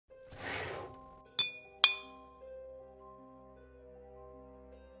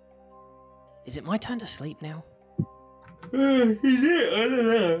Is it my turn to sleep now? Is it? I don't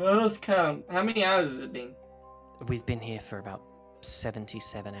know. I lost count. How many hours has it been? We've been here for about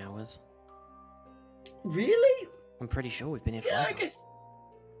 77 hours. Really? I'm pretty sure we've been here Yeah, forever.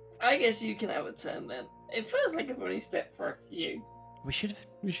 I guess you can have a turn then. It feels like I've only slept for a few. We should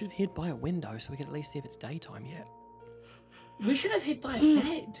have hid by a window so we could at least see if it's daytime yet. We should have hid by a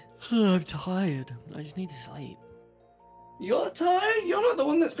bed. I'm tired. I just need to sleep. You're tired? You're not the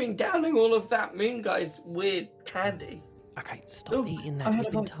one that's been downing all of that moon guy's weird candy. Okay, stop eating that.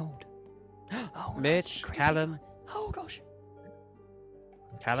 You've been told. Oh, Mitch, Callum. Oh gosh.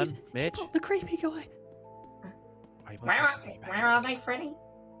 Callum, Mitch. The creepy guy. Where are they, Freddy?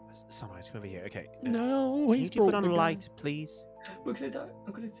 Sunrise, come over here. Okay. No, can he's you put on a the light, please? We're gonna die.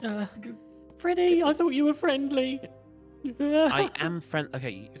 I'm gonna. Freddy, I thought you were friendly. I am friend.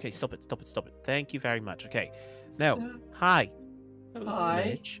 Okay, stop it. Thank you very much. Okay. Now, hi. Hi.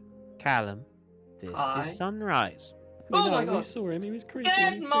 Mitch, Callum. This is Sunrise. Oh my God. We saw him. He was creepy.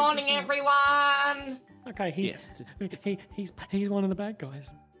 Good morning, everyone. Okay, he's one of the bad guys.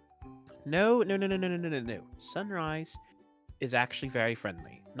 No. Sunrise is actually very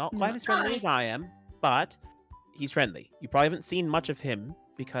friendly. Not quite as friendly as I am, but he's friendly. You probably haven't seen much of him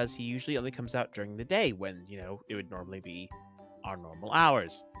because he usually only comes out during the day when, you know, it would normally be our normal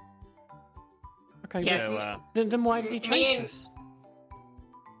hours. Okay, Yes. so then why did he chase us?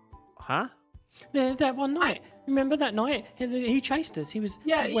 Huh? That one night. Remember that night? He chased us. He was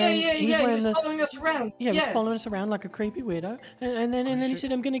He was following us around. Yeah, he was following us around like a creepy weirdo. And then he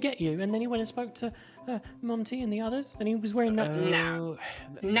said, "I'm going to get you." And then he went and spoke to Monty and the others, and he was wearing that. No,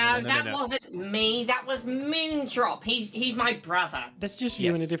 that wasn't me. That was Moondrop. He's my brother. That's just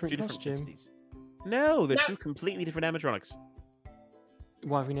you in a different costume. Entities. No, they're two completely different animatronics.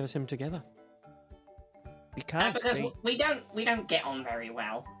 Why have we never seen them together? Because we don't get on very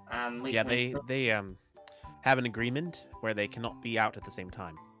well. They have an agreement where they cannot be out at the same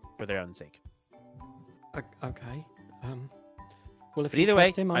time for their own sake. Okay. Well, if But you either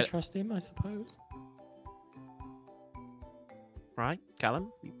trust way, him, I trust him, I suppose. Right,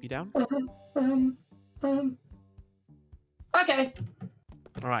 Callum, you down? Okay.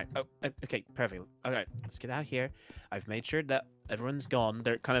 All right. Oh, okay, perfect. All right, let's get out here. I've made sure that everyone's gone.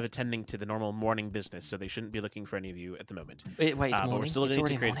 They're kind of attending to the normal morning business, so they shouldn't be looking for any of you at the moment. Wait, it's morning? But we're still It's going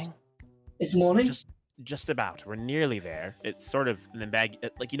to already create. morning? It's morning? Just about. We're nearly there. It's sort of an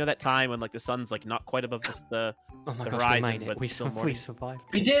like, you know that time when like the sun's like not quite above the Oh my gosh, horizon, we made it. but still morning. We survived.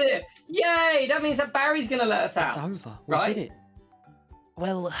 We did it! Yay! That means that Barry's gonna let us out. It's over. Right? We did it.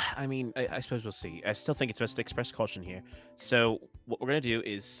 Well, I mean, I suppose we'll see. I still think it's best to express caution here. So what we're going to do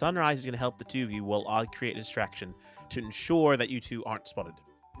is Sunrise is going to help the two of you while I create a distraction to ensure that you two aren't spotted.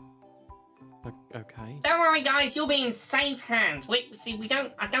 Okay. Don't worry, guys. You'll be in safe hands.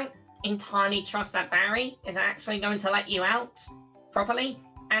 I don't entirely trust that Barry is actually going to let you out properly.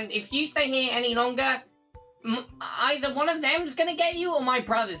 And if you stay here any longer, either one of them's going to get you or my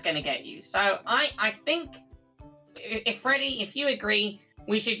brother's going to get you. So I think, if Freddy, if you agree,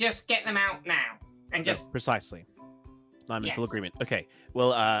 we should just get them out now. And just... Yeah, precisely. I'm in full agreement. Okay,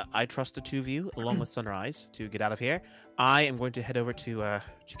 well, I trust the two of you, along with Sunrise, to get out of here. I am going to head over to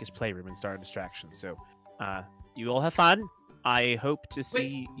Chica's playroom and start a distraction. So, you all have fun. I hope to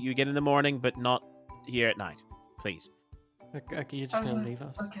see you again in the morning, but not here at night. Please. Okay, you're just going to leave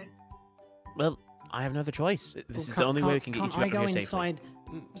us? Okay. Well, I have no other choice. This is the only way we can get you two out of here safely. Can't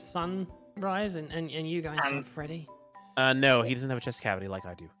I go inside Sunrise and you go inside Freddy? No, he doesn't have a chest cavity like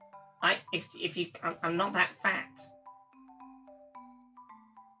I do. I'm not that fat.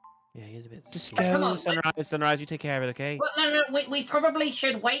 Yeah, he is a bit... Just skinny. go, Sunrise, you take care of it, okay? Well, no, we probably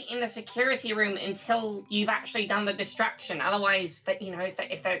should wait in the security room until you've actually done the distraction. Otherwise,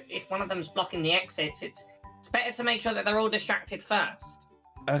 if one of them's blocking the exits, it's better to make sure that they're all distracted first.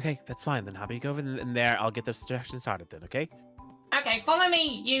 Okay, that's fine. Then how about you go over in there? I'll get the distraction started then, okay? Okay, follow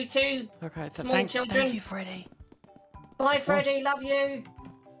me, you two. Okay, small children. Thank you, Freddy. Bye, Freddy. Love you.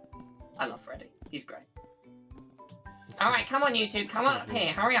 I love Freddy. He's great. All right, come on, you two. Come on up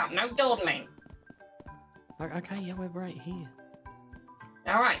here. Hurry up. No dawdling. Okay, yeah, we're right here.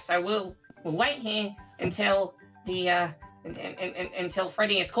 All right, so we'll wait here until until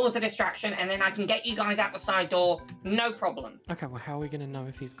Freddy has caused a distraction, and then I can get you guys out the side door. No problem. Okay, well, how are we going to know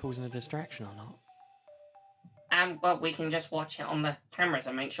if he's causing a distraction or not? Well, we can just watch it on the cameras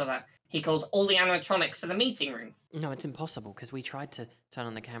and make sure that he calls all the animatronics to the meeting room. No, it's impossible because we tried to turn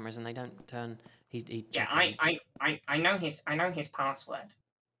on the cameras and they don't turn. Yeah, I know his password.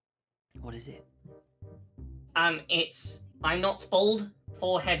 What is it? It's I'm not bald,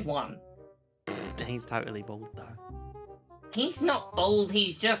 forehead 1. He's totally bald though. He's not bald,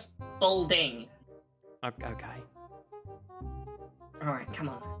 he's just balding. Okay. Alright, come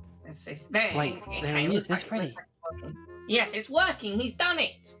on. There. Wait, there he is. There's Freddy. Yes, it's working. He's done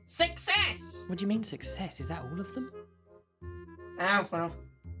it. Success. What do you mean success? Is that all of them? Oh, well.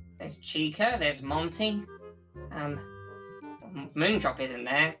 There's Chica, there's Monty. Moondrop isn't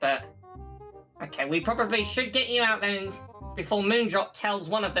there, but... Okay, we probably should get you out then before Moondrop tells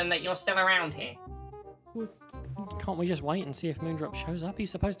one of them that you're still around here. Well, can't we just wait and see if Moondrop shows up? He's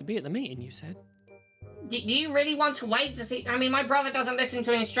supposed to be at the meeting, you said. Do you really want to wait to see? I mean, my brother doesn't listen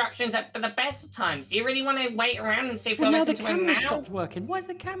to instructions at the best of times. Do you really want to wait around and see if he'll listen to him now? The camera stopped working. Why's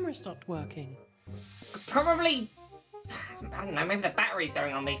the camera stopped working? Probably, I don't know, maybe the battery's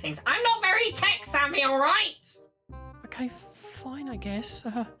going on these things. I'm not very tech savvy, all right? Okay, fine, I guess.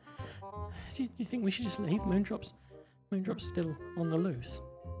 Do you think we should just leave? Moondrop's still on the loose.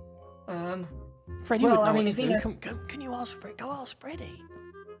 Freddie would know what to do. Can you ask Freddy? Go ask Freddy.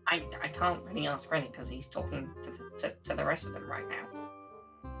 I can't really ask Freddy because he's talking to the rest of them right now.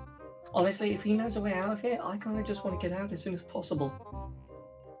 Honestly, if he knows a way out of here, I kind of just want to get out as soon as possible.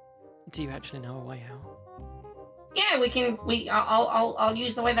 Do you actually know a way out? Yeah, we can. I'll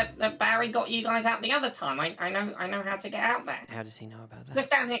use the way that Barry got you guys out the other time. I know how to get out there. How does he know about that?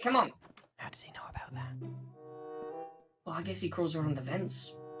 Just down here, come on. How does he know about that? Well, I guess he crawls around the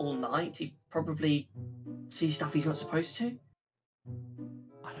vents all night. He probably sees stuff he's not supposed to.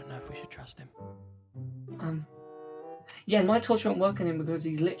 I don't know if we should trust him. Yeah, my torch won't work on him because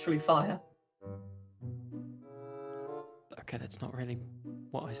he's literally fire. Okay, that's not really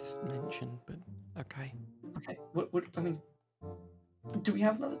what I mentioned, but okay. Okay, what I mean, do we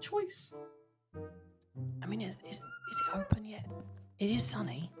have another choice? I mean, is it open yet? It is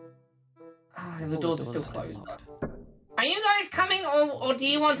sunny. The doors are still closed. Are you guys coming, or do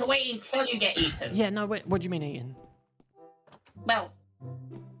you want to wait until you get eaten? Yeah, no, wait, what do you mean eaten? Well,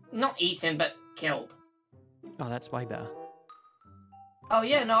 not eaten, but killed. Oh, that's way better. Oh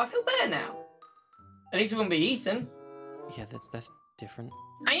yeah, no, I feel better now. At least we won't be eaten. Yeah, that's different.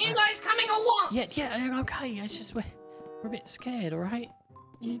 Are you guys coming or what? Yeah, okay. It's just we're a bit scared, all right?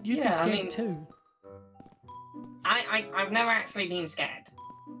 You'd be scared, I mean, too. I've never actually been scared.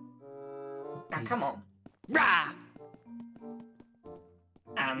 Now come on. Rah!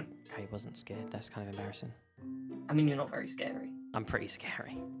 Okay, he wasn't scared. That's kind of embarrassing. I mean, you're not very scary. I'm pretty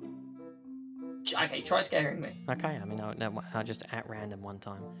scary. Okay, try scaring me. Okay, I mean, I'll just at random one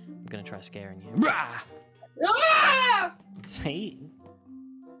time. I'm gonna try scaring you. Rah! Ah! See?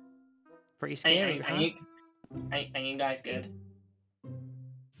 Pretty scary, huh? Are you guys good?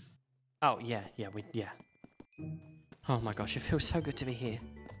 Oh, yeah. Oh my gosh, it feels so good to be here.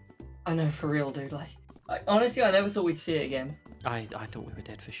 I know, for real, dude. Like, honestly, I never thought we'd see it again. I thought we were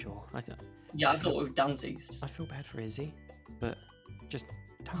dead for sure. I thought we were donesies. I feel bad for Izzy, but just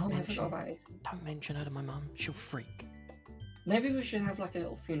don't mention her to my mum. She'll freak. Maybe we should have like a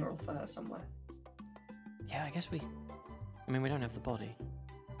little funeral for her somewhere. Yeah, I guess we don't have the body.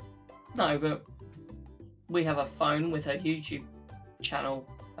 No, but we have a phone with her YouTube channel,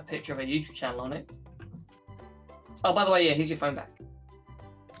 a picture of her YouTube channel on it. Oh, by the way, yeah, here's your phone back.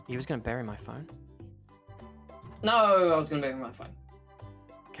 You was gonna bury my phone? No, I was gonna bury my phone.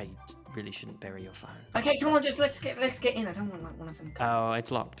 Okay, you really shouldn't bury your phone. Okay, come on, just let's get in. I don't want like one of them. Oh,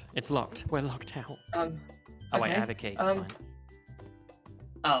 it's locked. It's locked. We're locked out. Okay. Oh wait, I have a key. It's fine.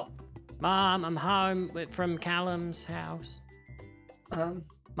 Oh. Mom, I'm home from Callum's house.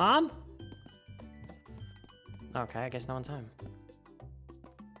 Mom? Okay, I guess no one's home.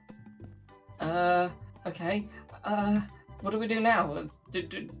 Okay. What do we do now?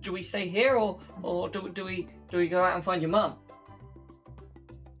 Do we stay here or do we go out and find your mum?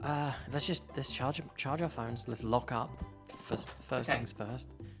 Let's charge our phones. Let's lock up. First things first.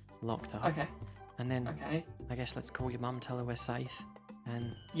 Locked up. Okay. And then I guess let's call your mum, tell her we're safe,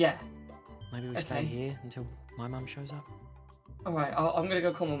 and yeah. Maybe we stay here until my mum shows up. All right, I'm gonna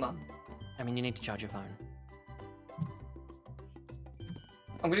go call my mum. I mean, you need to charge your phone.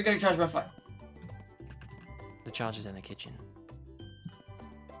 I'm gonna go charge my phone. The charger's in the kitchen.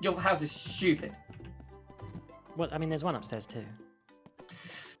 Your house is stupid. Well, I mean, there's one upstairs too.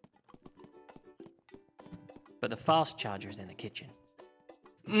 But the fast charger is in the kitchen.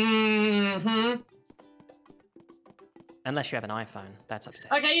 Mm-hmm. Unless you have an iPhone, that's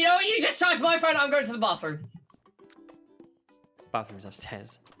upstairs. Okay, you know what? You just charged my phone. I'm going to the bathroom. Bathroom's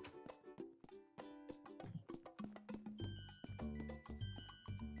upstairs.